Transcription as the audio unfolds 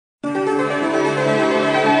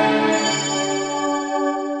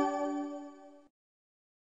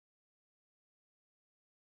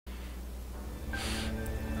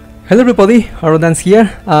Hello everybody, Arrowdance here,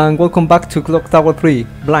 and welcome back to Clock Tower 3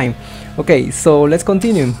 Blind. Okay, so let's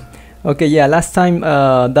continue. Okay, yeah, last time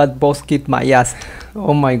that boss kicked my ass.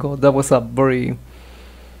 Oh my god, that was a very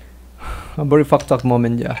fucked up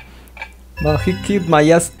moment, yeah. But he kicked my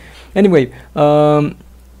ass. Anyway,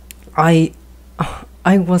 I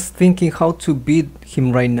was thinking how to beat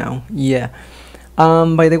him right now. Yeah.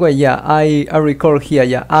 By the way, yeah, I record here,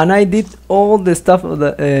 yeah, and I did all the stuff of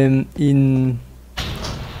the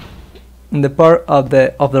in the part of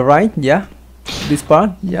the right, yeah, this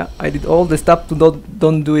part, yeah, I did all the stuff to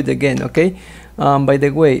don't do it again. Okay. By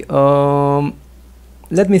the way,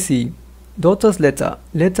 let me see. Daughter's letter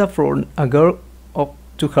from a girl up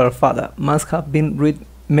to her father must have been read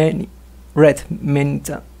many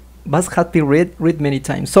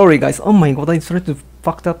times. Sorry guys, oh my god, I started to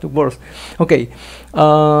fucked up the words. Okay,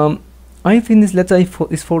 I think this letter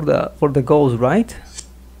is for the ghost, right?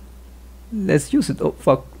 Let's use it. Oh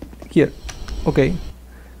fuck, here. Okay,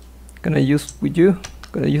 can I use with you?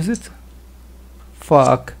 Can I use it?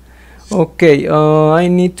 Fuck. Okay, I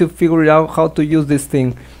need to figure out how to use this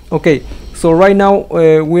thing. Okay, so right now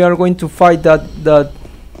we are going to fight that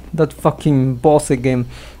fucking boss again.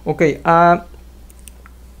 Okay, I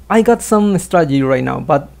got some strategy right now,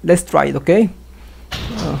 but let's try it. Okay.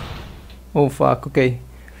 Oh fuck. Okay,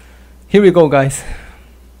 here we go, guys.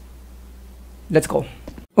 Let's go.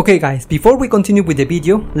 Okay guys, before we continue with the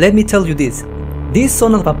video, let me tell you this. This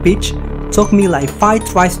son of a bitch took me like 5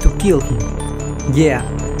 tries to kill him. Yeah,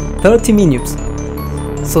 30 minutes.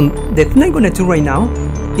 So the thing I'm gonna do right now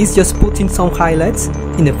is just putting some highlights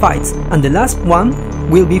in the fights, and the last one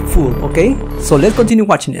will be full, okay? So let's continue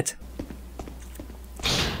watching it.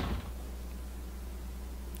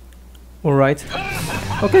 Alright.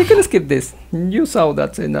 Okay, can I skip this? You saw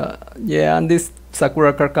that in yeah, and this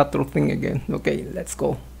Sakura caricature thing again. Okay, let's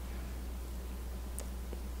go.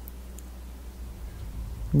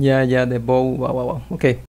 Yeah, the bow. Wow.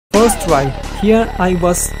 Okay, first try. Here I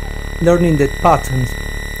was learning the patterns.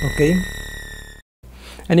 Okay.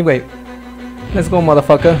 Anyway, let's go,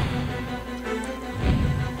 motherfucker.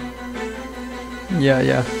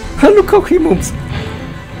 Yeah. Look how he moves.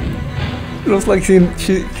 Looks like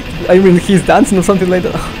he's dancing or something like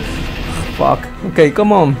that. Fuck. Okay,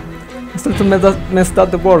 come on. Let's try to mess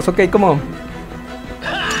up the words. Okay, come on.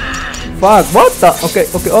 Fuck. What the? Okay.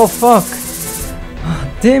 Oh fuck.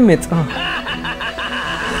 Damn it. Oh.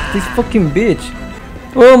 This fucking bitch.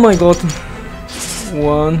 Oh my god.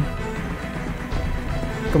 1.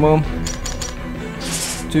 Come on.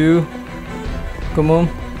 2. Come on.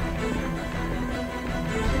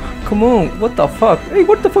 Come on. What the fuck? Hey,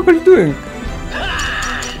 what the fuck are you doing?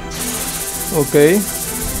 Okay.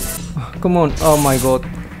 Come on. Oh my god.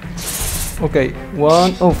 Okay.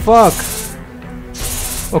 1. Oh fuck.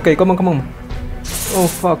 Okay, come on. Oh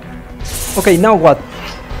fuck. Okay, now what?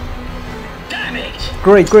 Damage.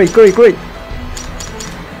 Great. Okay,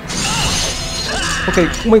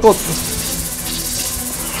 oh my god.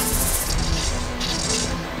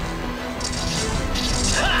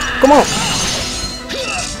 Come on.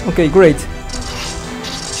 Okay, great.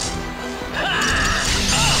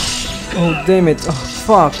 Oh damn it. Oh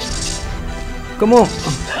fuck. Come on.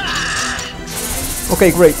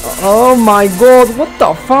 Okay, great. Oh my god, what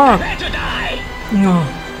the fuck? No.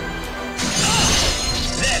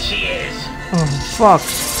 There she is. Oh fuck.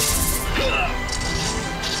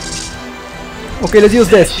 Okay, let's use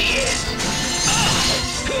this.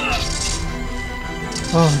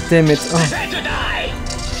 Oh damn it.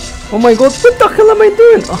 Oh my god, what the hell am I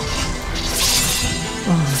doing?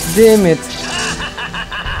 Oh damn it.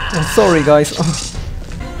 Oh, sorry guys.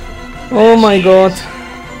 Oh my god.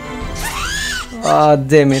 Ah,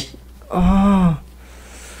 damn it.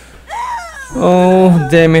 Oh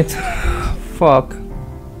damn it. Fuck.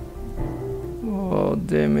 Oh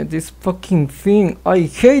damn it, this fucking thing. I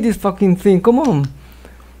hate this fucking thing. Come on.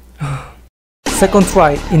 Second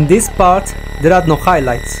try. In this part there are no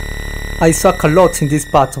highlights. I suck a lot in this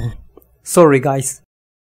battle. Sorry guys.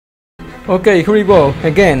 Okay, here we go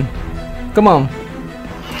again. Come on.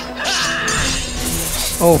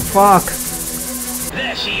 Oh fuck.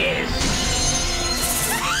 There she is.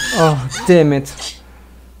 Oh damn it.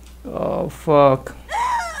 Oh fuck.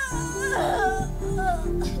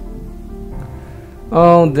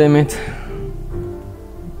 Oh damn it.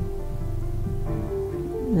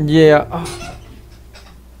 Yeah.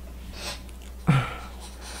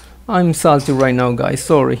 I'm salty right now guys,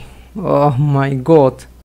 sorry. Oh my god.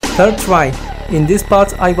 Third try. In this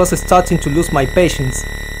part I was starting to lose my patience,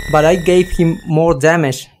 but I gave him more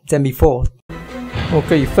damage than before.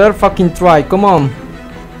 Okay, third fucking try, come on.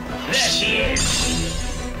 There she is.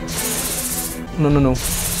 No.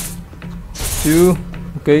 2.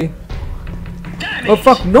 Okay. Oh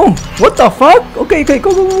fuck, no! What the fuck? Okay, okay,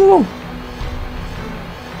 go, go, go, go.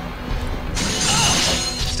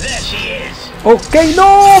 There she is. Okay,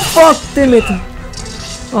 no! Fuck, damn it!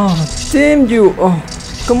 Oh, damn you! Oh,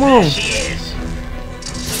 come on! There she is.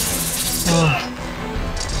 Oh.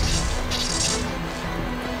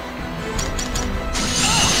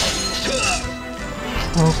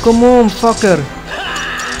 Oh, come on, fucker!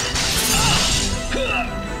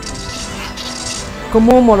 Come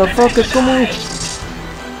on, motherfucker, come on!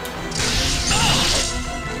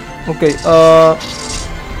 Okay,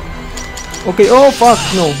 okay, oh fuck,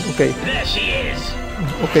 no, okay. There she is.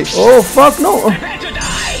 Okay, oh fuck, no! Prepare to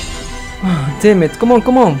die. Oh, damn it, come on,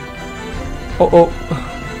 come on! Oh, oh.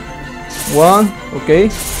 1, okay.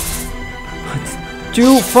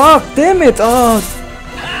 2, fuck, damn it! Oh.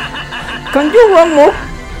 Can you run more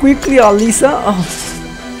quickly, Alyssa? Oh.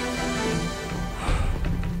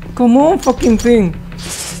 Come on, fucking thing!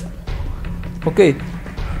 Okay.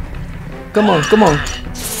 Come on, come on.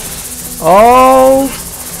 Oh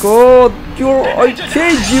god, I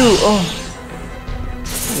hate you. Oh.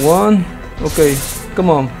 1, okay,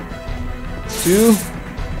 come on. 2,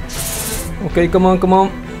 okay, come on, come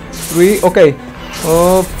on. 3, okay.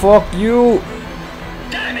 Oh fuck you.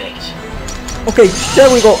 Damn it. Okay,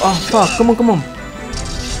 there we go. Ah fuck, come on, come on.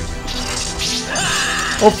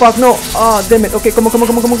 Oh fuck, no. Ah damn it. Okay, come on, come on,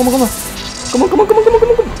 come on, come on, come on, come on. Come on, come on, come on, come on, come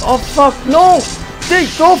on, come on. Oh fuck, no.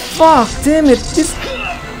 Oh fuck, damn it. This.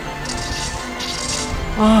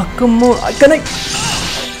 Ah, come on. Can I?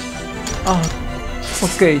 Ah,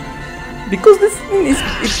 okay. Because this thing is,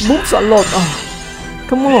 it moves a lot. Ah,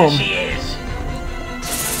 come on. There she is.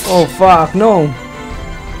 Oh fuck, no.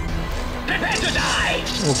 Prepare to die.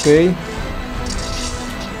 Okay.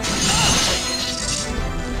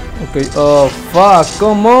 Okay, oh fuck,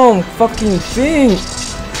 come on, fucking thing.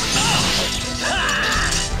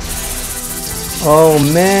 Oh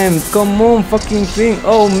man, come on, fucking thing.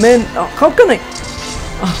 Oh man, how can I?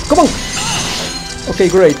 Come on. Okay,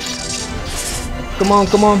 great. Come on,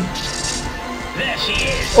 come on. There she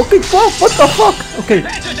is. Okay, fuck, what the fuck? Okay.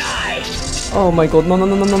 Prepare to die. Oh my god, no, no,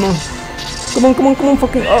 no, no, no, no. Come on, come on, come on,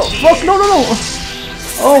 fucking. Oh fuck, no, no, no.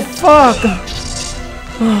 Oh fuck.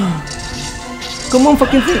 Come on,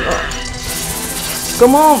 fucking thing.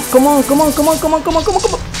 Come on, come on, come on, come on, come on, come on, come on,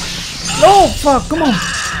 come on. No, fuck, come on.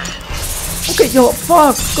 Okay, yo,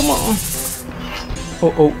 fuck, come on.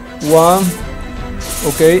 Oh, oh, 1.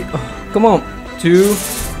 Okay, come on. 2.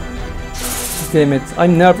 Damn it,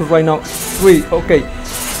 I'm nervous right now. 3. Okay.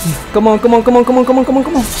 Come on, come on, come on, come on, come on, come on,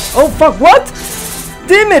 come on. Oh fuck, what?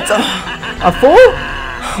 Damn it. A 4?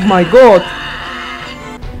 Oh my god.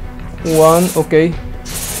 1. Okay.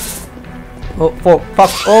 Oh, 4.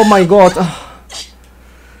 Fuck. Oh my god.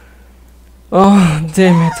 Oh,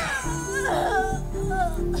 damn it.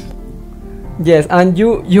 Yes, and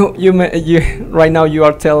you right now you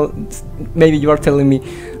are maybe you are telling me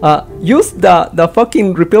use the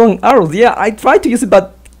fucking repelling arrows. Yeah, I tried to use it,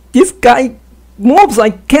 but this guy mobs,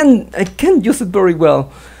 I can't use it very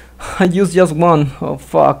well. I used just 1. Oh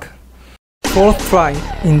fuck. 4th try.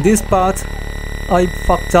 In this part I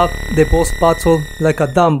fucked up the boss battle like a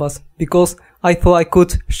dumbass because I thought I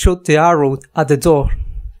could shoot the arrow at the door.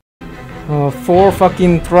 4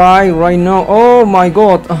 fucking try right now. Oh my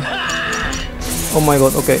god. Oh my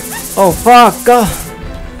god, okay. Oh fuck!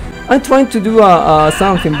 I'm trying to do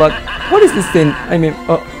something, but what is this thing? I mean,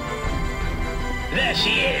 There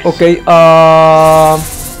she is. okay.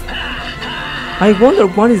 I wonder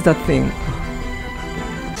what is that thing.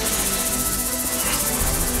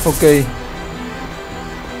 Okay.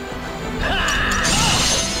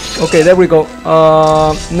 Okay, there we go.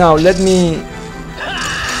 Now let me.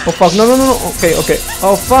 Oh fuck! No, no, no, no. Okay, okay.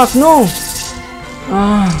 Oh fuck! No.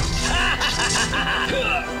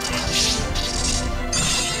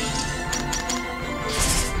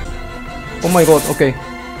 Oh my god, okay.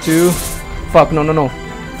 2. Fuck, no, no, no.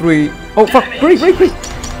 3. Oh fuck, great, great, great.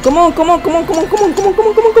 Come on, come on, come on, come on, come on, come on, come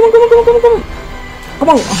on, come on, come on, come on, come on, come on, come on. Come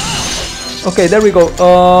on. Okay, there we go.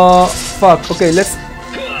 Fuck, okay, let's.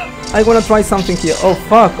 I wanna try something here. Oh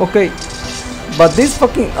fuck, okay. But this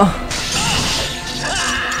fucking.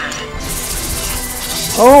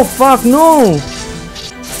 Oh fuck, no.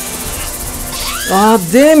 Ah,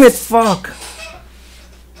 damn it, fuck.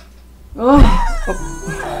 Oh.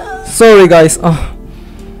 Sorry guys.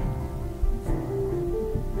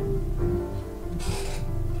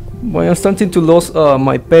 But I'm starting to lose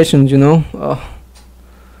my patience, you know.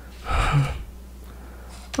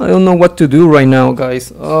 I don't know what to do right now,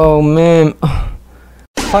 guys. Oh man.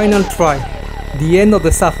 Final try. The end of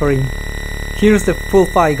the suffering. Here's the full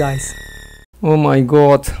fight, guys. Oh my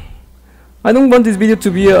god. I don't want this video to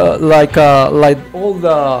be like all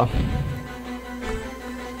the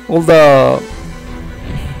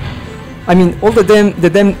I mean all the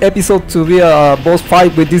damn episode to be a boss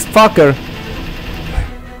fight with this fucker.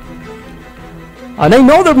 And I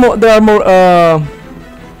know there are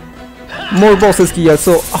more bosses here,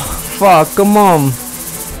 so fuck, come on.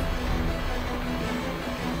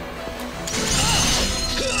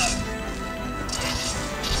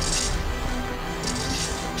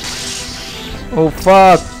 Oh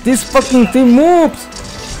fuck, this fucking thing moves.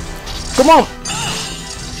 Come on.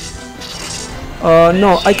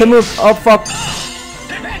 No, I can move. Oh fuck.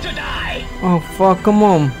 Prepare to die. Oh fuck, come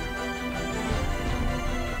on.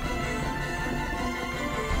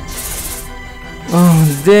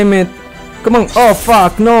 Oh damn it. Come on. Oh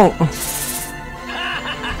fuck, no.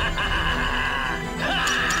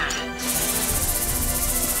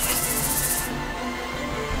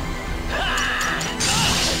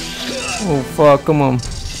 Oh fuck, come on.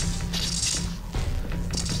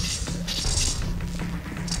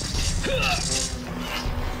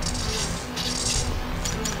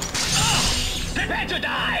 Prepare to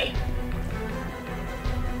die.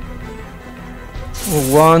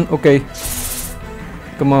 Oh, 1, okay.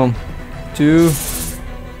 Come on. 2,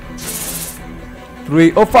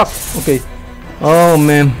 3. Oh fuck. Okay. Oh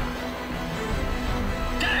man.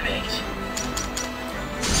 Damn it.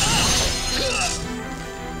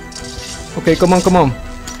 Okay, come on, come on.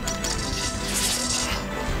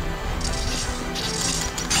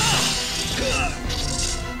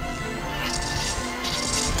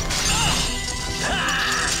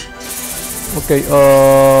 Okay,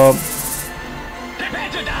 Prepare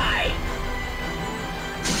to die.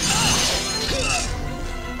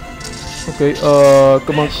 okay,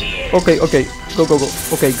 come on. Okay, okay. Go, go, go.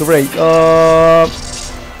 Okay, great.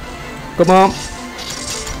 Come on.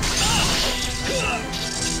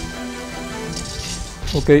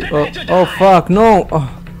 Okay, oh fuck, no.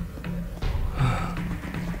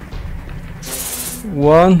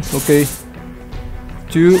 1, okay.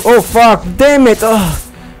 2, oh fuck, damn it.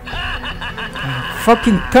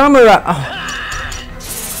 Fucking camera.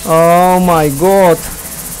 Oh my god.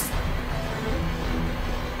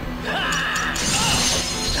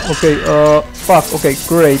 Okay, fuck, okay,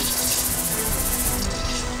 great.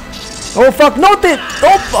 Oh fuck, not it.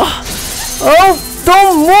 Oh,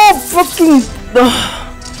 don't move, fucking.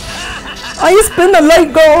 I spent a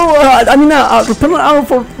light go. I mean, a repellent arrow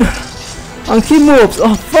for, and he moves.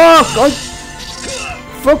 Oh fuck! I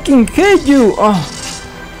fucking hate you.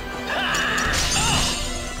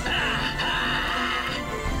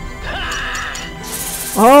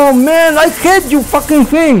 Oh man, I hate you, fucking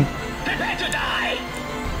thing. Prepare to die.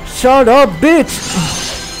 Shut up, bitch.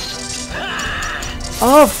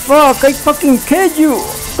 Oh fuck! I fucking hate you.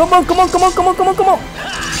 Come on, come on, come on, come on, come on, come on.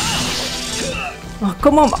 Oh,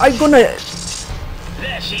 come on, I'm gonna.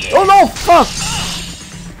 There she is. Oh no, fuck!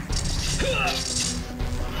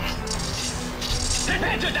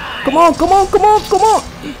 Prepare to die. Come on, come on, come on, come on!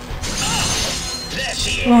 There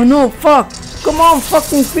she is. Oh no, fuck! Come on,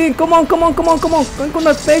 fucking thing! Come on, come on, come on, come on! I'm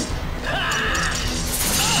gonna take.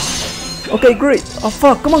 Okay, great. Oh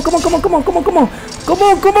fuck! Come on, come on, come on, come on, come on, come on, come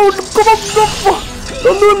on, come on, come on!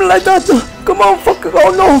 Don't do me like that! Come on, fuck!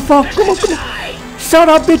 Oh no, fuck! Come on, come on! Shut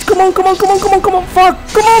up, bitch! Come on, come on, come on, come on, come on! Fuck!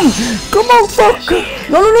 Come on! Come on, fuck!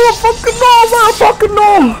 No, no, no! Fucking no! Fucking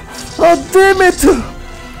no! Oh damn it!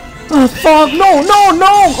 Oh fuck! No, no,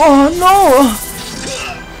 no! Oh no!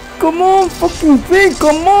 Come on, fucking thing!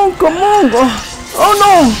 Come on, come on! Oh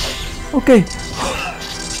no! Okay.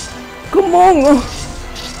 Come on!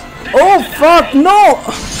 Oh fuck! No!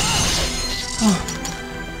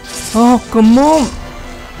 Oh come on!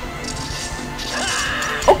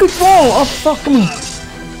 Okay, go! Oh fuck! Come on!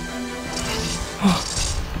 Oh,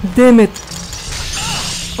 damn it!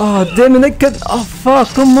 Oh damn it! I can't! Oh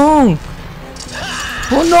fuck! Come on!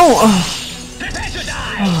 Oh no! Prepare to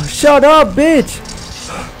die. Oh, shut up, bitch!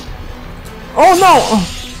 Oh no!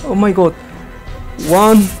 Oh my god!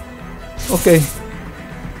 1. Okay.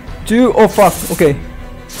 2. Oh fuck! Okay.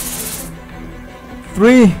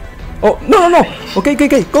 3. Oh no no no! Okay okay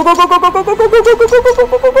okay! Go go go go go go go go go go go go go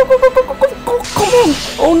go go go go go go go! Come on!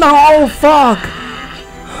 Oh no! Oh fuck!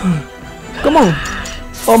 Come on!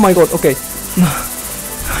 Oh my god! Okay.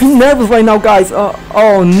 I'm nervous right now, guys.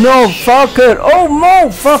 Oh no, fucker! Oh no,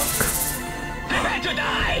 fuck! Prepare to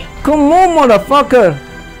die. Come on, motherfucker!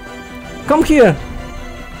 Come here!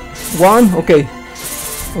 1, okay.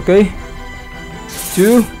 Okay.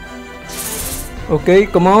 2. Okay,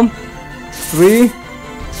 come on. 3.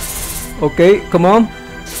 Okay, come on.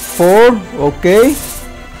 4. Okay.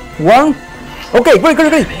 1. Okay, great, great,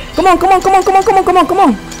 great. Come on, come on, come on, come on, come on, come on, come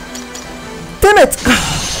on. damn it!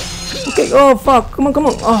 Okay, oh fuck, come on, come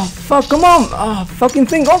on. Oh fuck, come on. Oh, fucking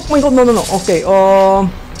thing. Oh my god, no, no, no. Okay, oh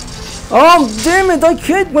damn it, I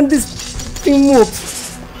hate when this thing moves.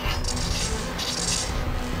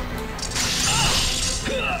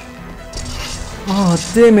 Oh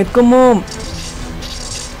damn it, come on.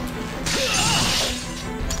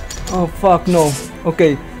 Oh fuck, no.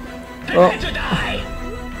 Okay.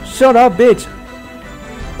 Shut up, bitch.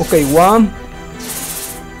 Okay, 1,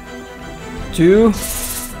 2.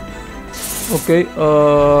 Okay,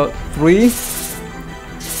 3.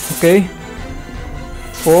 Okay,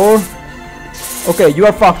 4. Okay, you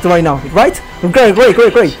are fucked right now, right? Great, great,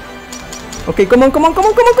 great, great. Okay, come on, come on, come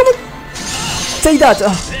on, come on, come on. Say that.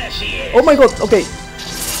 Oh my god. Okay.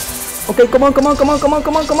 Okay, come on, come on, come on, come on,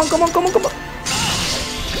 come on, come on, come on, come on, come on.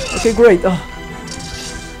 Okay, great.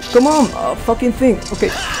 Come on, fucking thing.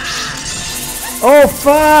 Okay. Oh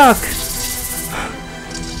fuck.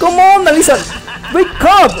 Come on, Alyssa. Wake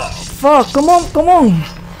up. Fuck. Come on, come on.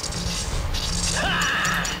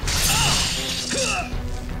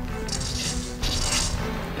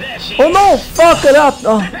 Oh no, fuck it up.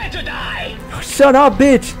 Shut up,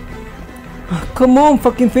 bitch. Come on,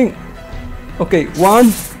 fucking thing. Okay,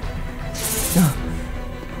 1,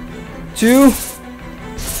 2.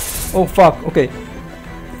 Oh fuck. Okay,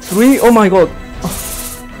 3. Oh my god.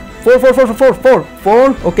 4, 4, 4, 4, 4,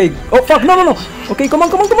 4. Okay. Oh fuck. No, no, no. Okay, come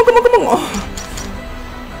on, come on, come on, come on, come on. Oh.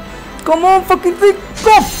 Come on, fucking thing.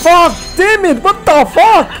 Oh fuck. Damn it. What the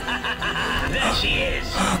fuck? There she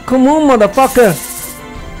is. Come on, motherfucker.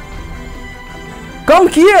 Come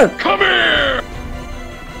here. Come here.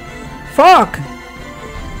 Fuck.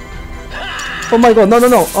 Oh my god. No, no,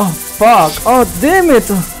 no. Oh fuck. Oh damn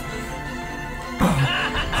it.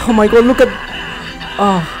 Oh my god. Look at.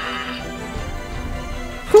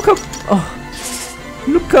 Look at.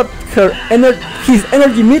 Look at her his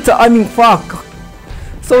energy meter. I mean, fuck.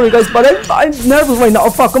 Sorry guys, but I'm nervous right now. Oh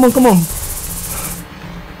fuck. Come on, come on.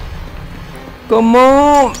 Come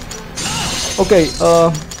on. Okay.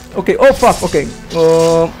 Okay. Oh fuck. Okay.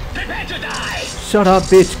 Prepare to die. Shut up,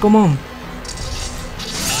 bitch. Come on.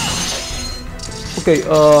 Okay.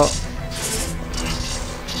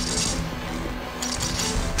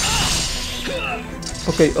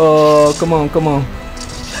 Okay. Come on. Come on.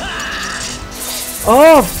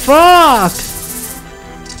 Oh fuck.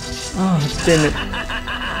 Oh damn it.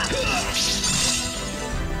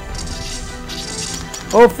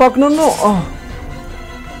 Oh fuck. No, no. Oh.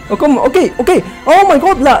 Oh come on. Okay. Okay. Oh my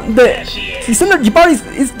god. His energy bar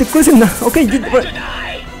is decreasing now. Okay.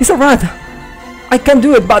 It's alright. I can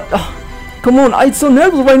do it, but come on. I'm so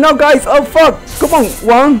nervous right now, guys. Oh fuck. Come on.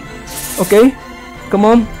 1. Okay. Come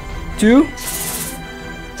on. 2.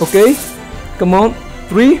 Okay. Come on.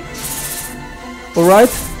 3. Alright.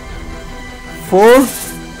 4.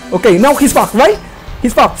 Okay. Now he's fucked, right?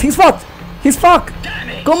 He's fucked. He's fucked. He's fucked.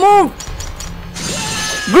 Come on.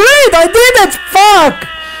 Great. I did it. Fuck.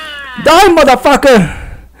 Die, motherfucker.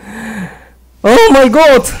 Oh my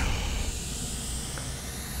god.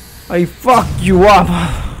 I fucked you up.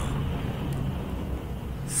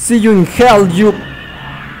 See you in hell, you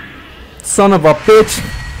son of a bitch.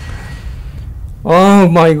 Oh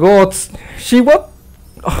my god. He was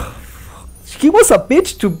a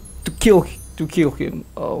bitch to kill him.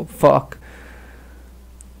 Oh fuck.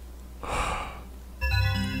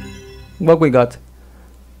 What we got?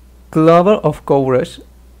 Clover of courage.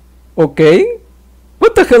 Okay.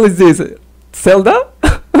 What the hell is this? Zelda?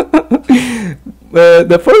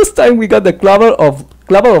 The first time we got the clover of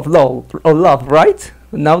love, right?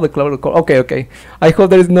 Now the clover of okay, okay. I hope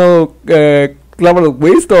there is no clover of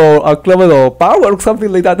waste or a clover of power or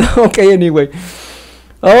something like that. Okay, anyway.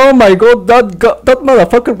 Oh my god, that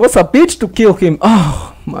motherfucker was a bitch to kill him.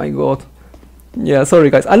 Oh my god. Yeah, sorry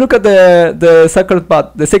guys. I look at the sacred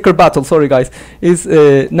battle. Sorry guys. Is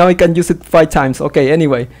now I can use it 5 times. Okay,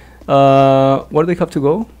 anyway. Where do I have to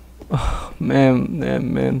go? Oh,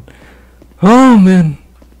 man. Oh man.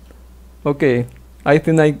 Okay, I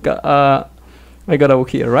think I got over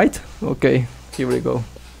here, right? Okay, here we go.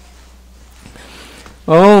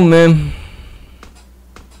 Oh man.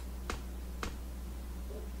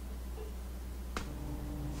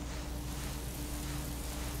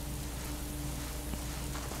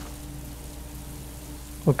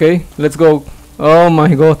 Okay, let's go. Oh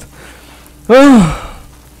my god. Oh.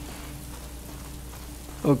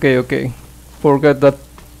 Okay. Forget that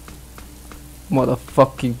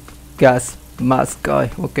motherfucking gas mask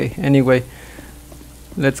guy. Okay, anyway.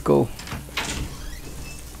 Let's go.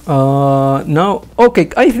 Now, okay,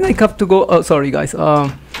 I think I have to go. Oh, sorry guys.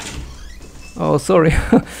 Oh, sorry.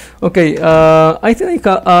 Okay, I think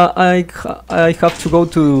I have to go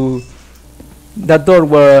to that door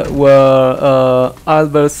were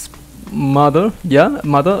Albert's mother. Yeah,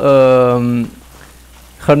 mother.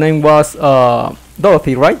 Her name was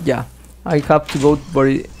Dorothy, right? Yeah. I have to go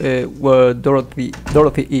where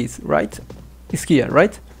Dorothy is, right? It's here,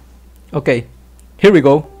 right? Okay, here we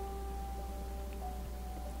go.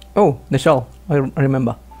 Oh, the shell. I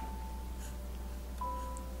remember.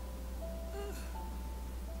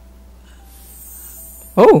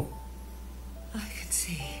 Oh. I can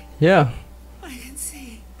see. Yeah. I can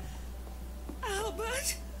see.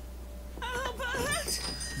 Albert. Albert.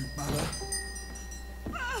 Mother,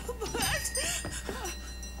 Albert.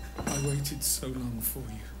 I waited so long for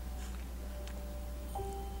you.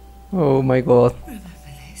 Oh my God. Remember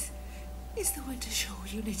this. Is the winter shawl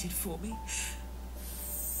you knitted for me?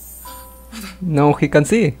 No, he can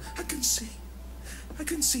see. I can see. I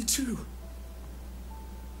can see too.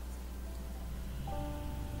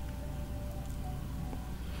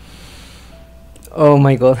 Oh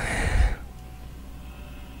my God. Thank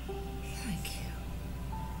you,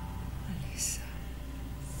 Alyssa.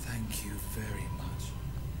 Thank you very much.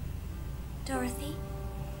 Dorothy,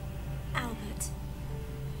 Albert,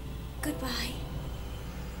 goodbye.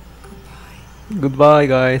 Goodbye. Goodbye,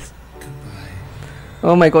 guys. Goodbye.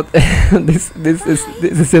 Oh my God. this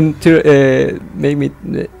made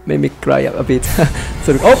me cry a bit.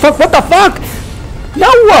 Sorry. Oh fuck! What the fuck?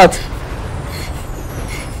 Now what?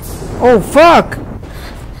 Oh fuck!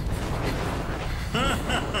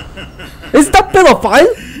 Is that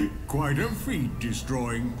pedophile? Quite a feat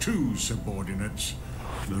destroying two subordinates.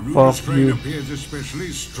 The Fuck Ruder strain you. appears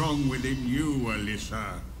especially strong within you,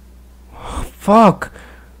 Alyssa. Fuck!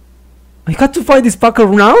 I got to fight this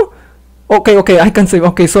fucker now? Okay, okay, I can save.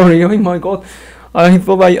 Okay, sorry. Oh my God! I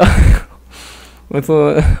thought I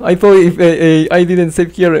thought if I didn't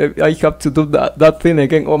save here, I have to do that thing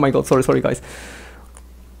again. Oh my God! Sorry, guys.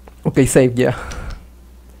 Okay, save. Yeah,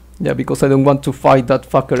 yeah, because I don't want to fight that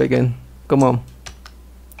fucker again. Come on.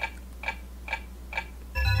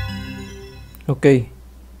 Okay.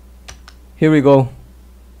 Here we go.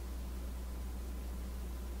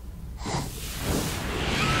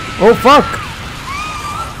 Oh fuck!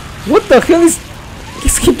 What the hell is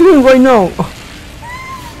he doing right now?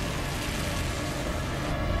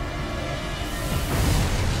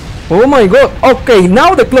 Oh my God! Okay,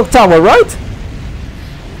 now the clock tower, right?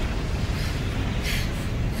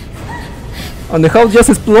 And the house just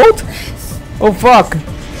explode? Oh fuck!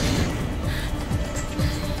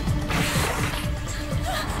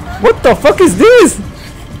 What the fuck is this?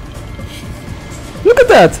 Look at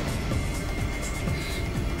that!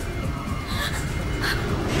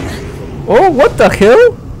 Oh, what the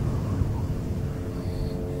hell?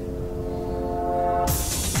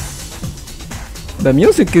 The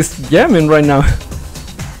music is jamming right now.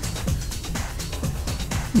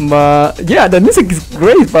 But yeah, the music is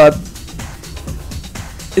great, but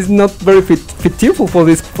it's not very fitful for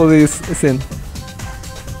this scene.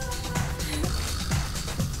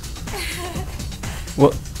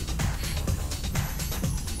 What?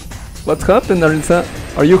 What happened, Alyssa?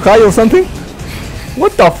 Are you high or something?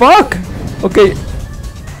 What the fuck? Okay.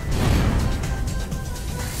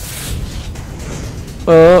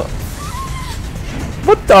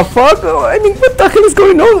 What the fuck? I mean, what the hell is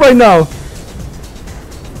going on right now?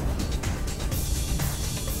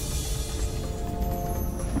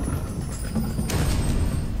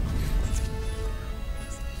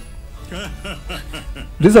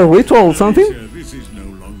 This is a ritual or something? Alyssa, this is no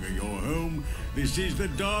longer your home. This is the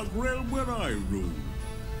dark realm where I rule.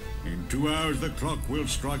 In 2 hours the clock will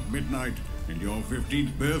strike midnight and your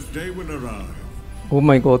 15th birthday will arrive. Oh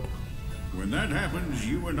my God. When that happens,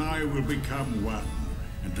 you and I will become one,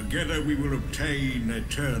 and together we will obtain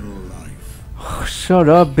eternal life. Oh, shut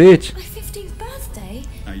up, bitch. My 15th birthday?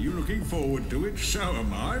 Are you looking forward to it? So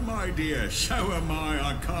am I, my dear. So am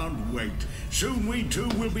I can't wait. Soon we two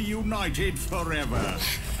will be united forever.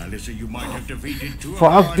 Alyssa, you might have defeated two of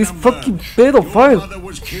our Fuck, this number. fucking Your pedophile. mother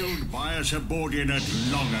was killed by a subordinate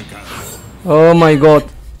long ago. Oh my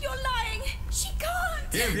God. You're lying! She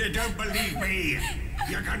can't! If you don't believe me,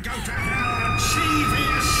 you can go to hell and see for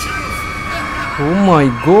yourself. Oh my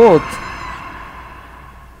God.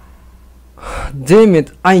 Damn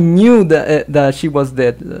it, I knew that she was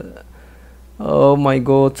dead. Oh my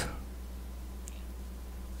God.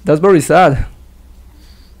 That's very sad.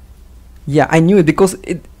 Yeah, I knew it because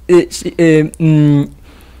in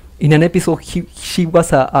an episode she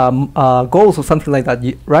was a ghost or something like that,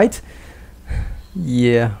 right?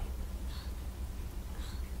 Yeah.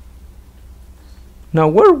 Now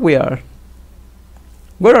where we are?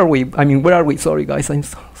 Where are we? I mean, where are we? Sorry guys, I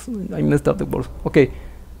messed up the words. Okay.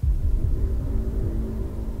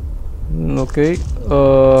 Okay.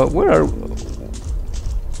 Where are?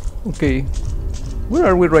 Okay. Where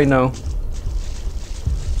are we right now?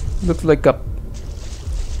 Looks like a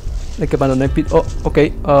banana pit. Oh,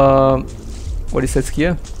 okay. What it says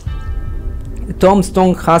here? The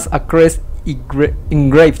tombstone has a crest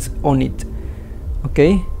engraved on it.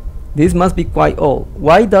 Okay. This must be quite old.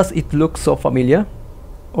 Why does it look so familiar?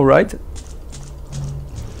 Alright.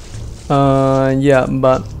 Yeah,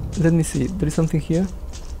 but let me see. There is something here.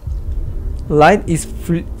 Light is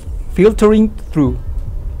filtering through.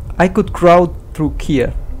 I could crowd through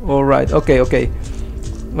here. Alright, okay, okay.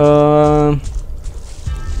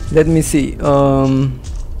 Let me see. Oh,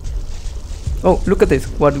 look at this.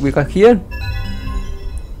 What we got here?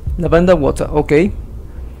 Lavender water. Okay.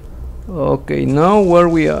 Okay, now where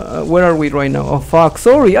are we right now? Oh fuck,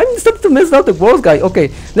 sorry, I'm starting to mess up the walls, guy.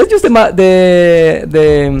 Okay, let's use the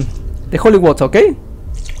holy water, okay?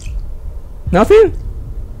 Nothing?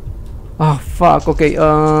 Oh fuck, okay,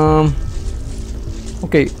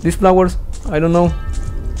 okay, these flowers, I don't know.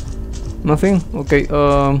 Nothing? Okay,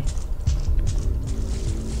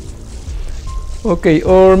 okay,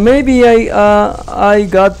 or maybe I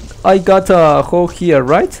got a hole here,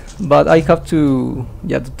 right? But I have to,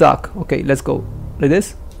 yeah, to duck. Okay, let's go. Like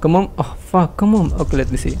this. Come on. Oh fuck, come on. Okay,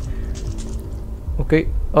 let me see. Okay.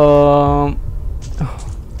 Oh,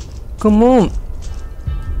 come on.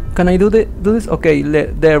 Can I do this? Okay,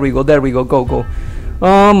 there we go. There we go. Go, go.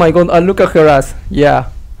 Oh my god. Look at her ass.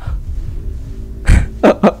 Yeah.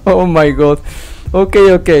 Oh my god.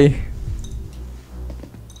 Okay, okay.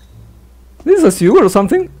 This is a sewer or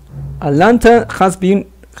something. A lantern has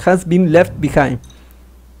been left behind.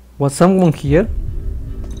 Was someone here?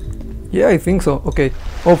 Yeah, I think so. Okay.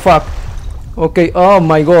 Oh fuck. Okay. Oh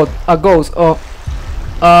my god. A ghost. Oh.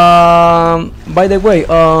 By the way,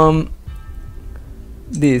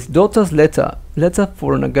 this daughter's letter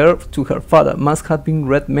for a girl to her father must have been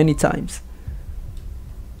read many times.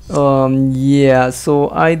 Yeah.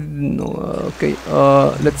 So I know. Okay.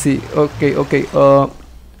 Let's see. Okay. Okay.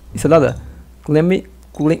 It's a ladder. Climb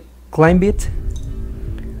it.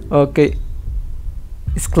 Okay.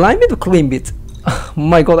 Is climb it or climb it?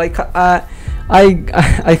 My god,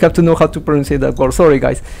 I have to know how to pronounce that word. Sorry,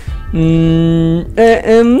 guys. No,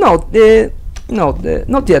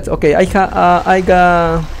 not yet. Okay,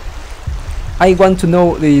 I want to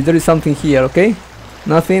know there is something here. Okay,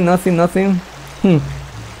 nothing.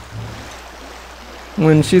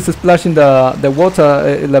 When she's splashing the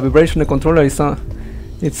water, the vibration, the controller is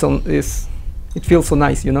it feels so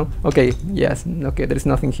nice, you know. Okay, yes. Okay, there is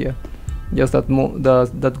nothing here. Just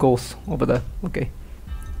that goes over there. Okay,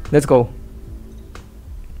 let's go.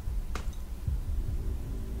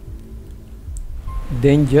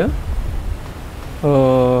 Danger.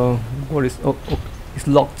 What is? Oh, it's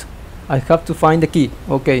locked. I have to find the key.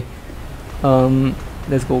 Okay.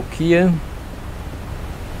 Let's go here.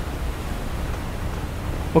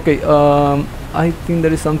 Okay. I think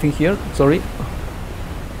there is something here. Sorry.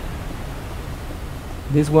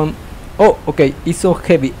 This one. Oh, okay. It's so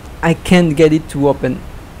heavy. I can't get it to open.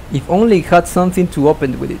 If only it had something to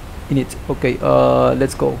open with it in it. Okay,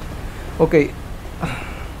 let's go. Okay.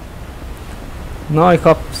 Now I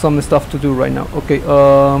have some stuff to do right now. Okay,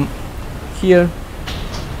 here.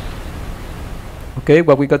 Okay,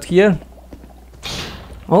 what we got here?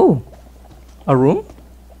 Oh, a room?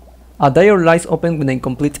 A diary lies open with an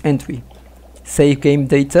incomplete entry. Save game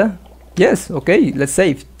data? Yes, okay, let's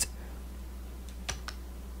save it.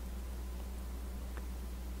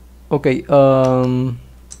 Okay,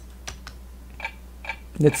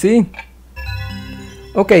 let's see.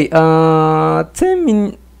 Okay,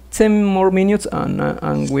 10 more minutes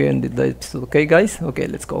and we ended the episode. Okay, guys. Okay,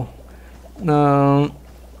 let's go.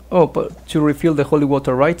 Oh, but to refill the holy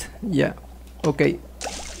water, right? Yeah. Okay.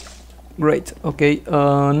 Great. Okay.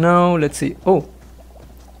 Now let's see. Oh,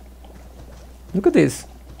 look at this.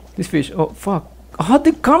 This fish. Oh fuck. Oh,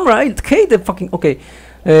 the camera. Okay, the fucking. Okay.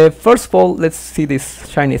 First of all, let's see this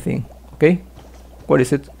shiny thing. Okay, what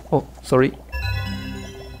is it? Oh, sorry.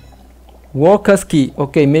 Walker's key.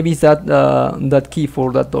 Okay, maybe it's that key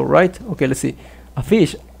for that door, right? Okay, let's see. A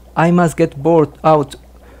fish. I must get bored out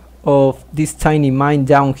of this tiny mine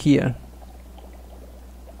down here.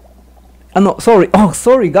 No, sorry. Oh,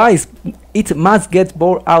 sorry, guys. It must get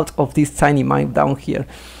bored out of this tiny mine down here.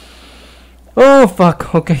 Oh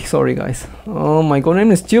fuck. Okay, sorry, guys. Oh my god,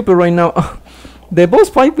 I'm stupid right now. The boss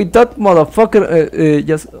fight with that motherfucker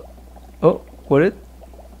just... Oh, what it?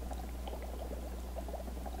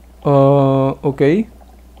 Okay.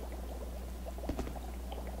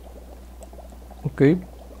 Okay.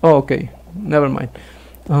 Oh, okay. Never mind.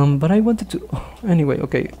 But I wanted to anyway.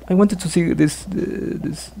 Okay, I wanted to see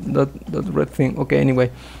that red thing. Okay, anyway,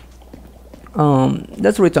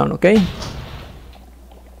 let's return. Okay.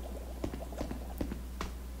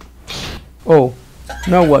 Oh,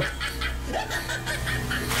 now what?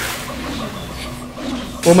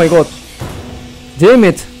 Oh my god! Damn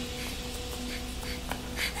it!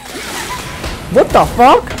 What the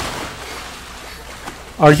fuck?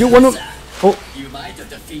 Are you one of? Oh. You might have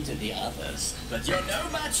defeated the others, but you're no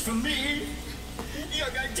match for me. You're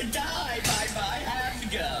going to die by my hand,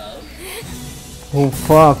 girl. Oh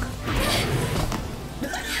fuck.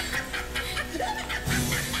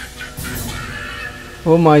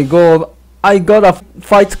 Oh my god. I gotta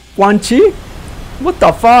fight Quan Chi? What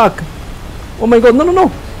the fuck? Oh my god, no no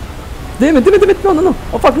no. Damn it, damn it, damn it. No no no.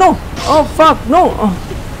 Oh fuck no. Oh fuck no. Oh.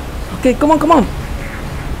 Okay, come on, come on.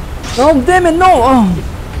 Oh damn it, no. Oh.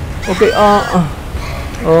 Okay,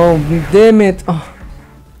 oh damn it. Oh.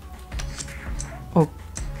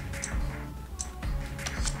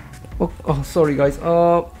 Oh, sorry guys.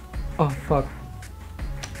 Oh fuck.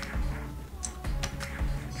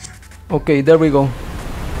 Okay, there we go.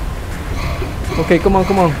 Okay, come on,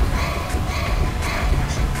 come on.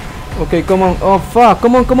 Okay, come on. Oh fuck,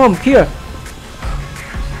 come on, come on, here.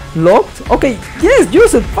 Locked? Okay, yes,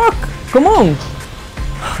 use it. Fuck, come on.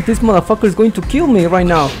 This motherfucker is going to kill me right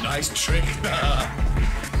now. Nice trick.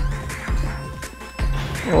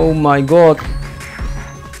 Oh my god.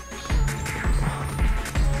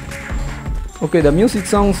 Okay, the music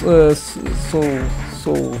sounds so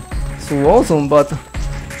awesome, but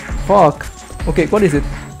fuck. Okay, what is it?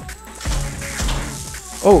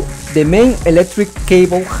 Oh, the main electric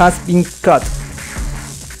cable has been cut.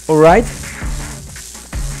 Alright.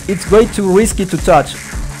 It's way too risky to touch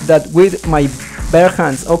that with my bare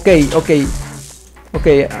hands. Okay, okay.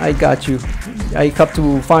 Okay, I got you. I have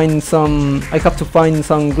to find some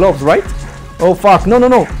gloves, right? Oh fuck, no no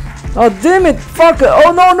no. Oh damn it, fuck.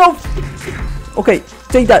 Oh no no. Okay,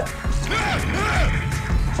 take that.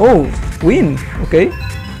 Oh, win. Okay.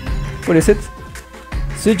 What is it?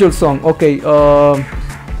 Sigil song. Okay, oh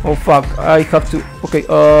fuck, I have to. Okay,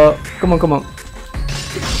 come on, come on.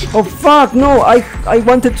 Oh fuck, no, I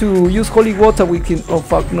wanted to use holy water with him. Oh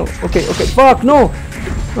fuck, no. Okay, okay, fuck, no.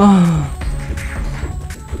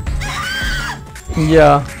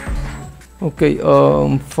 Yeah. Okay,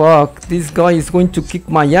 fuck, this guy is going to kick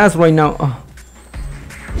my ass right now.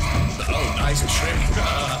 Nice trick.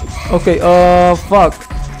 Okay, fuck.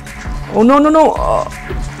 Oh no, no, no.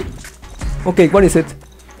 Okay, what is it?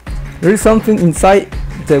 There is something inside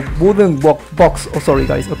the wooden box. Oh, sorry,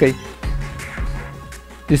 guys. Okay.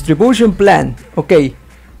 Distribution plan. Okay.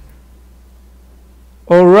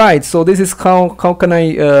 All right. So this is how can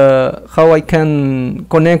I how I can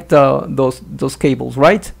connect those cables,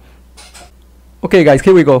 right? Okay, guys.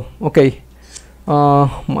 Here we go. Okay.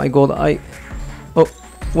 My God. Oh.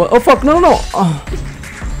 Well, oh fuck. No, no, no.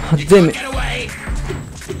 Damn it.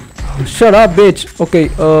 Shut up, bitch. Okay.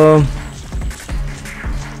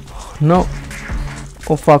 No.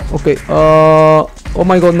 Oh fuck. Okay. Oh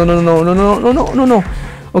my god. No, no, no, no, no, no, no, no, no.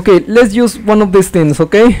 Okay. Let's use one of these things.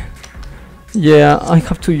 Okay. Yeah, I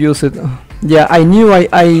have to use it. Yeah, I knew I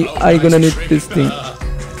gonna need this thing.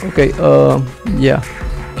 Okay. Yeah.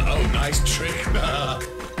 Nice trick.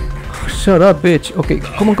 Shut up, bitch. Okay.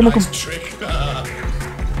 Come on, come on, come on.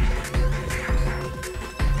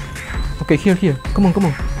 Okay, here. Come on, come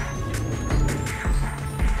on.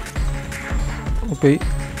 Okay.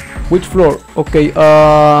 Which floor? Okay,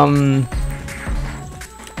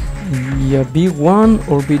 yeah, B1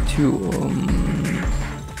 or B2?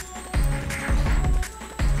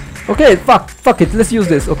 Okay, fuck it, let's use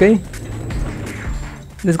this, okay?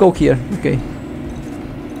 Let's go here, okay.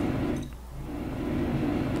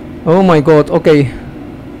 Oh my god, okay.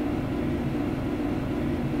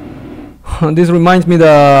 This reminds me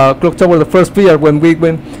the clock tower, the first player when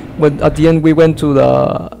at the end we went to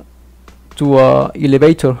the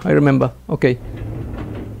elevator. I remember. Okay.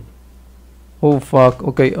 Oh fuck.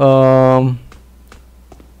 Okay. An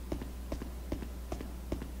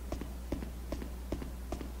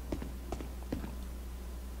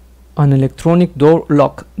electronic door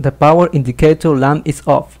lock. The power indicator lamp is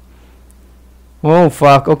off. Oh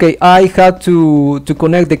fuck. Okay, I had to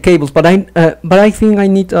connect the cables, but I think I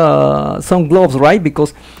need some gloves, right?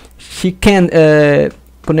 Because she can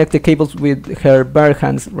connect the cables with her bare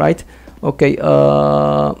hands, right? Okay,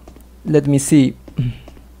 let me see.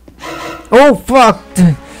 Oh fuck!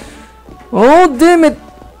 Oh damn it,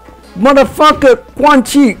 motherfucker! Quan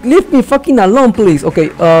Chi, leave me fucking alone, please. Okay,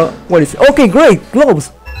 what is it? Okay, great,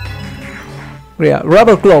 gloves. Yeah,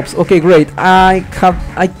 rubber gloves. Okay, great. I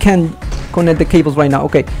can connect the cables right now.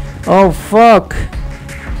 Okay. Oh fuck.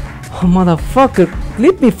 Oh motherfucker.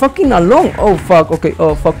 Leave me fucking alone. Oh fuck. Okay.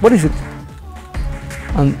 Oh fuck. What is it?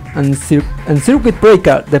 And circuit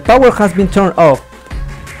breaker. The power has been turned off.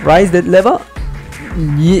 Rise that level.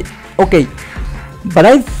 Yeah. Okay. But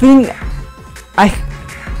I think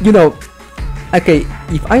okay,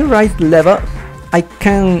 if I rise the level, I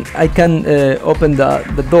can open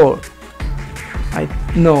the door. I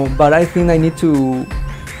know, but I think I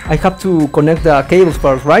have to connect the cables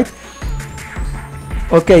first, right?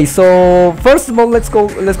 Okay, so first of all, let's go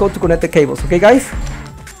to connect the cables. Okay, guys.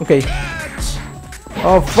 Okay.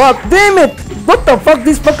 Oh fuck! Damn it! What the fuck?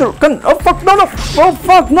 This fucker can. Oh fuck! No! Oh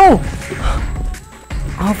fuck! No!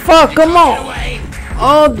 Oh fuck! Come on!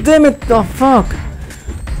 Oh damn it! Oh fuck!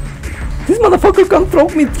 This motherfucker can throw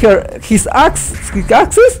me his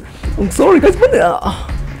axes. I'm sorry, guys, but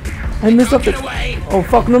I messed up. Oh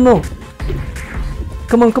fuck! No!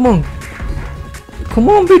 Come on! Come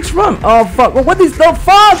on, bitch, run! Oh fuck! What is the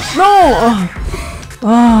fuck? No!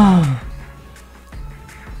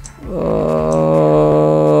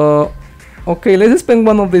 Okay, let's spend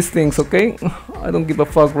one of these things, okay? I don't give a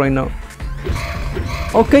fuck right now.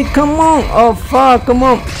 Okay, come on! Oh fuck, come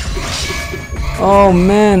on! Oh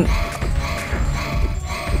man!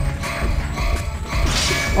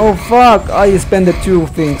 Oh fuck! I spent the two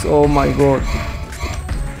things. Oh my god!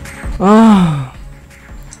 Ah.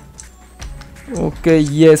 Okay,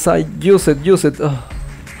 yes, I use it. Nice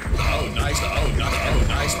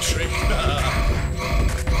trick.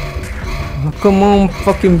 Come on,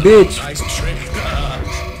 fucking bitch! Nice trick.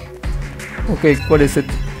 Okay, what is it?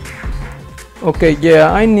 Okay,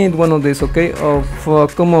 yeah, I need one of these. Okay. Oh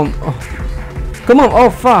fuck! Come on! Oh. Come on! Oh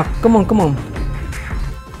fuck! Come on!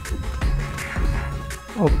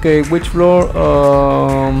 Okay, which floor?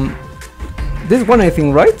 This one, I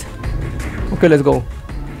think, right? Okay, let's go.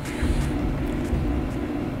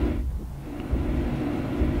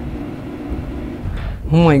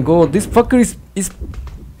 Oh my god, this fucker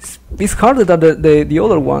is harder than the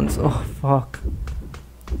other ones. Oh fuck.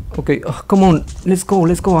 Okay, come on, let's go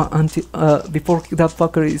until before that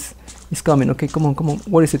fucker is coming. Okay, come on.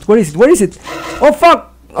 Where is it? Oh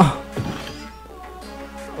fuck.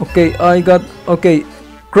 Okay, I got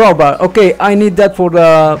crowbar. Okay, I need that for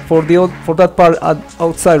that part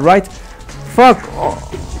outside, right? Fuck.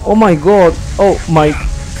 Oh my god. Oh my.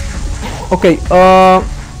 Okay.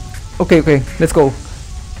 Okay. Let's go.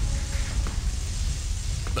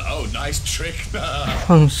 Oh, nice trick.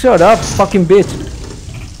 Shut up, fucking bitch.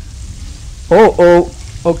 Oh.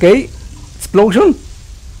 Okay. Explosion.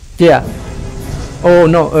 Yeah. Oh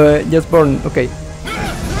no. Just burn. Okay.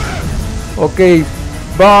 Okay.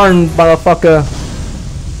 Burn, motherfucker.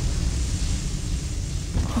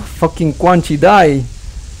 Fucking Quan Chi, die.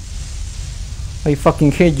 I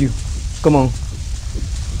fucking hate you. Come on.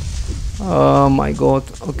 Oh my god.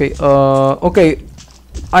 Okay. Okay.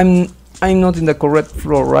 I'm not in the correct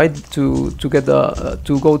floor, right? To get the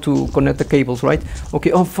to go to connect the cables, right?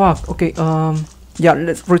 Okay. Oh fuck. Okay. Yeah.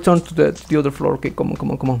 Let's return to the other floor. Okay. Come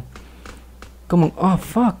on. Oh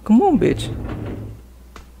fuck. Come on, bitch.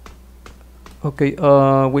 Okay.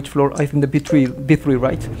 Which floor? I think the B3,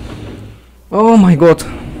 right? Oh my god.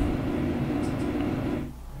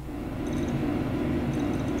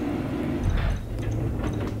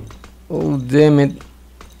 Oh damn it.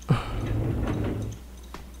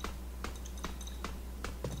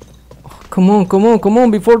 Come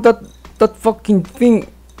on before that fucking thing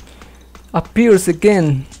appears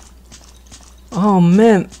again. Oh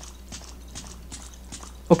man.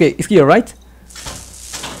 Okay, it's here, right?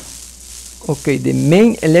 Okay, the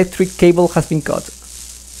main electric cable has been cut.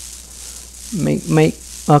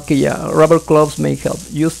 Okay, yeah, rubber gloves may help.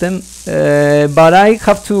 Use them. But I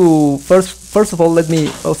have to first of all let me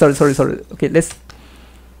sorry. Okay, let's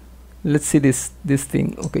see this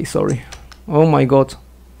thing. Okay, sorry. Oh my god.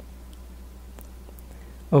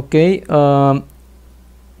 Okay,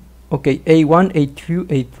 okay, A1, A2,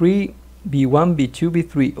 A3, B1, B2,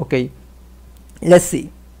 B3. Okay, let's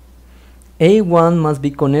see. A1 must be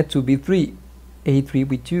connected to B3, A3,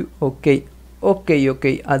 B2.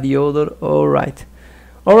 Okay, at the other. Alright,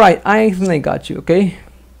 I think I got you. Okay,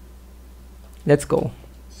 let's go.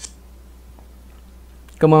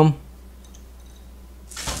 Come on.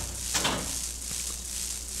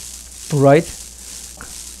 Alright.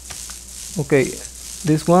 Okay,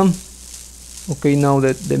 this one. Okay, now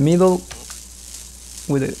the middle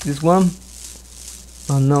with this one,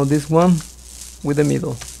 and now this one with the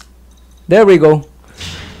middle. There we go.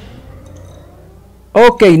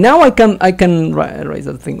 Okay, now I can raise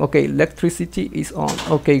that thing. Okay, electricity is on.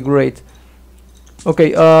 Okay, great.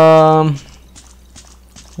 Okay,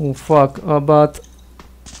 Oh fuck, but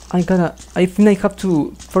I think I have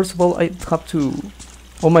to, first of all, I have to,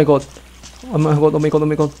 oh my god, oh my god, oh my god, oh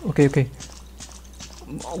my god, okay, okay.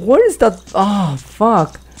 Where is that? Ah,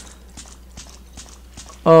 fuck.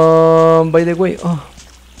 By the way,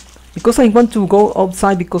 because I want to go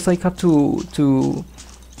outside because I have to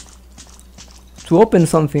open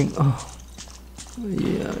something. Oh,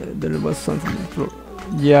 yeah, there was something.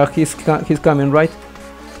 Yeah, he's coming, right?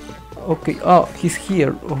 Okay. Oh, he's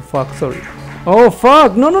here. Oh fuck, sorry. Oh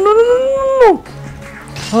fuck! No, no, no, no, no, no, no!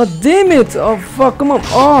 Oh damn it! Oh fuck! Come on!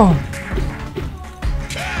 Oh!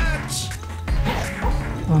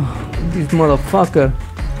 Oh, this motherfucker!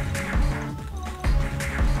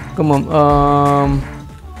 Come on.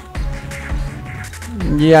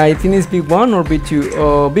 Yeah, I think it's B1 or B2.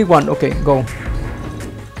 B1. Okay, go.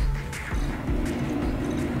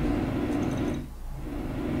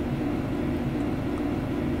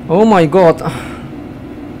 Oh my god.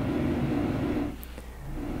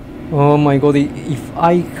 Oh my god, if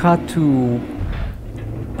I have to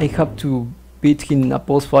beat him in a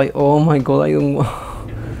boss fight. Oh my god, I don't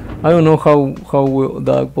know how will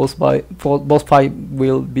the boss fight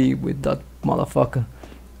will be with that motherfucker.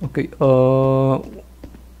 Okay,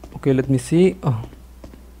 okay, let me see. Oh,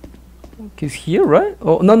 he's here, right?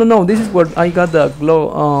 Oh no, no, no, this is where I got the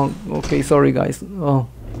glow. Okay, sorry guys. Oh,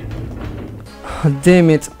 damn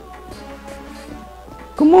it.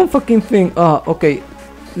 Come on, fucking thing. Okay,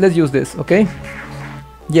 let's use this. Okay,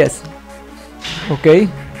 yes. Okay,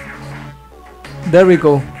 there we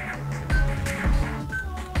go.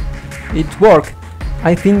 It worked.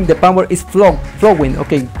 I think the power is flowing.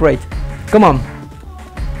 Okay, great. Come on.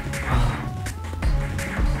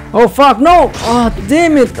 Oh fuck, no! Oh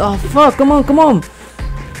damn it! Oh fuck, come on, come on!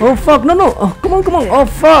 Oh fuck, no, no! Oh, come on, come on! Oh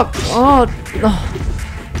fuck! Oh,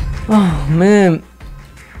 oh man!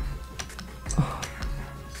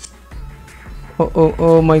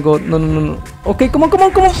 Oh my god! No, no, no, no! Okay, come on, come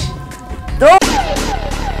on, come on! Oh!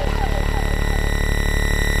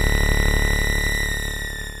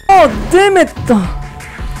 Oh damn it!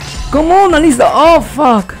 Come on, Alyssa! Oh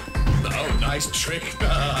fuck! Oh, nice trick.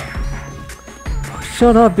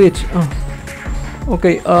 Shut up, bitch. Oh.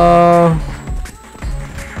 Okay, oh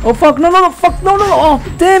fuck, no, no, no, fuck, no, no, no, oh,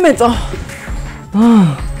 damn it. Oh.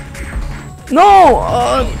 No.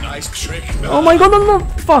 Oh, nice trick. Oh my god, no, no,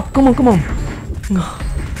 fuck, come on, come on.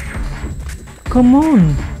 Come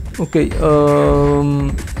on. Okay,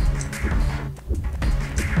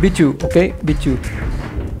 B2, okay, B2.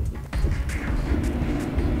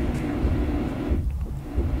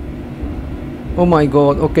 Oh my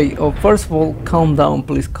god, okay, first of all, calm down,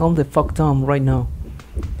 please, calm the fuck down right now.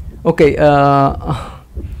 Okay,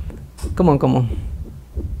 come on, come on.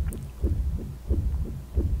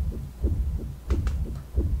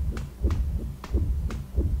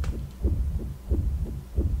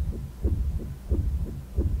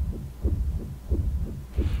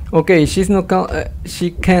 Okay, she's not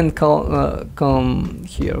she can't come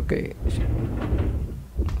here, okay.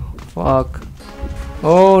 Fuck.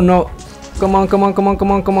 Oh no. Come on, come on, come on,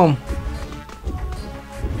 come on, come on.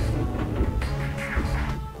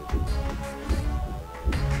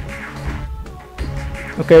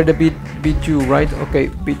 Okay, the B2, right? Okay,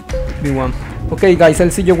 B1. Okay, guys, I'll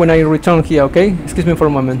see you when I return here, okay? Excuse me for a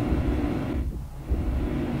moment.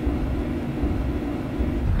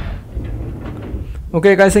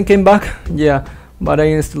 Okay, guys, I came back. Yeah, but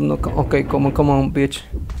I still not. Okay, come on, bitch.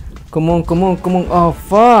 Come on, come on, come on. Oh,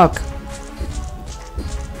 fuck.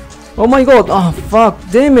 Oh my god, oh fuck,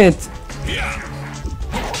 damn it!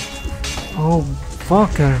 Oh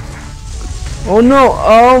fucker! Oh no,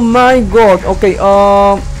 oh my god, okay,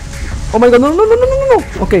 oh my god, no, no, no, no, no, no,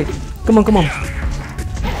 okay, come on, come on.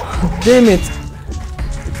 Damn it!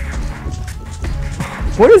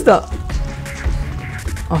 Where is the?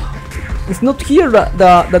 It's not here,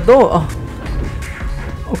 the door.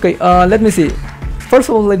 Okay, let me see. First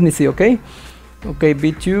of all, let me see, okay? Okay,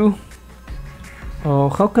 B2. Oh,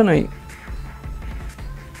 how can I?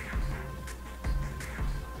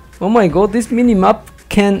 Oh my god, this minimap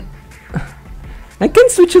can... I can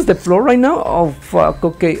switch the floor right now? Oh fuck,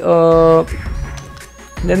 okay,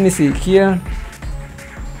 let me see, here.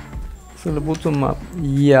 So the bottom map,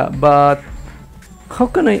 yeah, but... How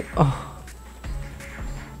can I...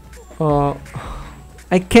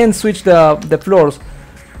 I can't switch the floors.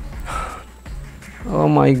 Oh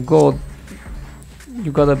my god.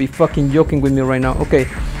 You gotta be fucking joking with me right now. Okay,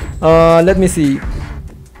 let me see.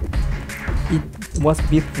 It was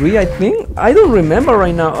B3, I think. I don't remember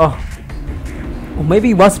right now. Or maybe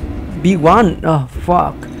it was B1. Oh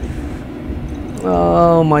fuck.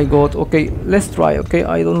 Oh my god. Okay, let's try. Okay,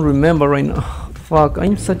 I don't remember right now. fuck,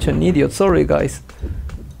 I'm such an idiot. Sorry, guys.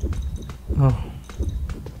 Oh.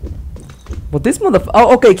 But this motherfucker.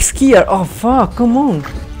 Oh, okay, it's here. Oh, fuck, come on.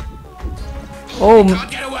 Oh,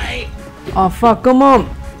 Can't get away. oh, fuck, come on.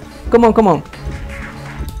 Come on, come on.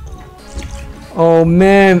 Oh,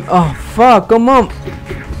 man. Oh, fuck, come on.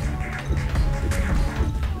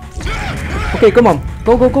 Okay, come on.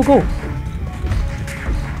 Go, go, go, go.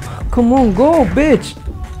 Come on, go, bitch.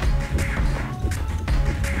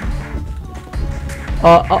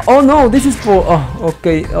 Oh no, this is for. Oh,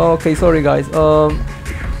 okay, okay, sorry, guys. Okay.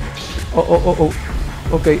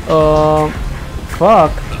 Fuck.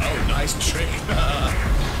 Oh, nice trick.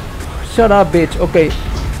 Shut up, bitch. Okay.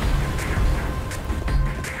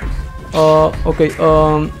 Okay.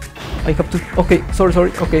 I have to. Okay, sorry.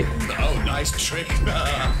 Okay. Oh, nice trick.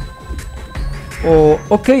 Oh,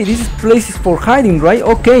 okay. This place is for hiding, right?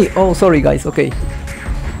 Okay. Oh, sorry, guys. Okay.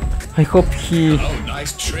 I hope he. Oh,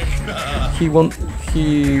 nice trick. He won't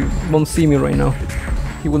see me right now.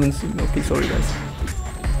 He wouldn't see me. Okay, sorry, guys.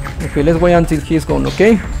 Okay, let's wait until he's gone.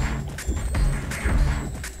 Okay.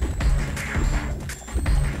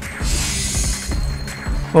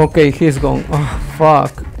 Okay, he's gone. Oh,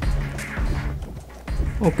 fuck.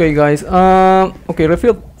 Okay, guys. Okay,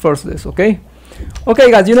 refill first this. Okay. Okay,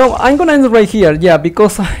 guys. You know, I'm gonna end it right here. Yeah,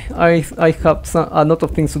 because I have a lot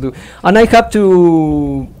of things to do, and I have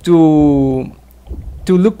to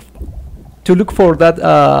look for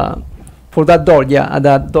that door. Yeah,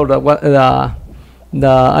 that door that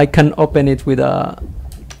I can open it with a.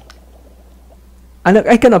 And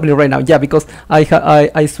I can open it right now. Yeah, because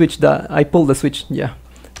I switched I pulled the switch. Yeah.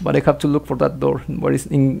 But I have to look for that door. Where is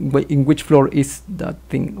in which floor is that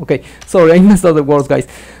thing? Okay, sorry, I messed up the words, guys.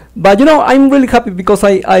 But you know, I'm really happy because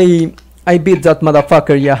I beat that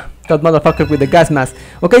motherfucker. Yeah, that motherfucker with the gas mask.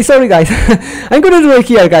 Okay, sorry, guys. I'm gonna do it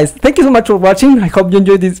here, guys. Thank you so much for watching. I hope you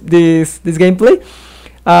enjoyed this gameplay.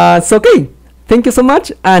 So okay, thank you so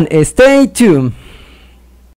much and stay tuned.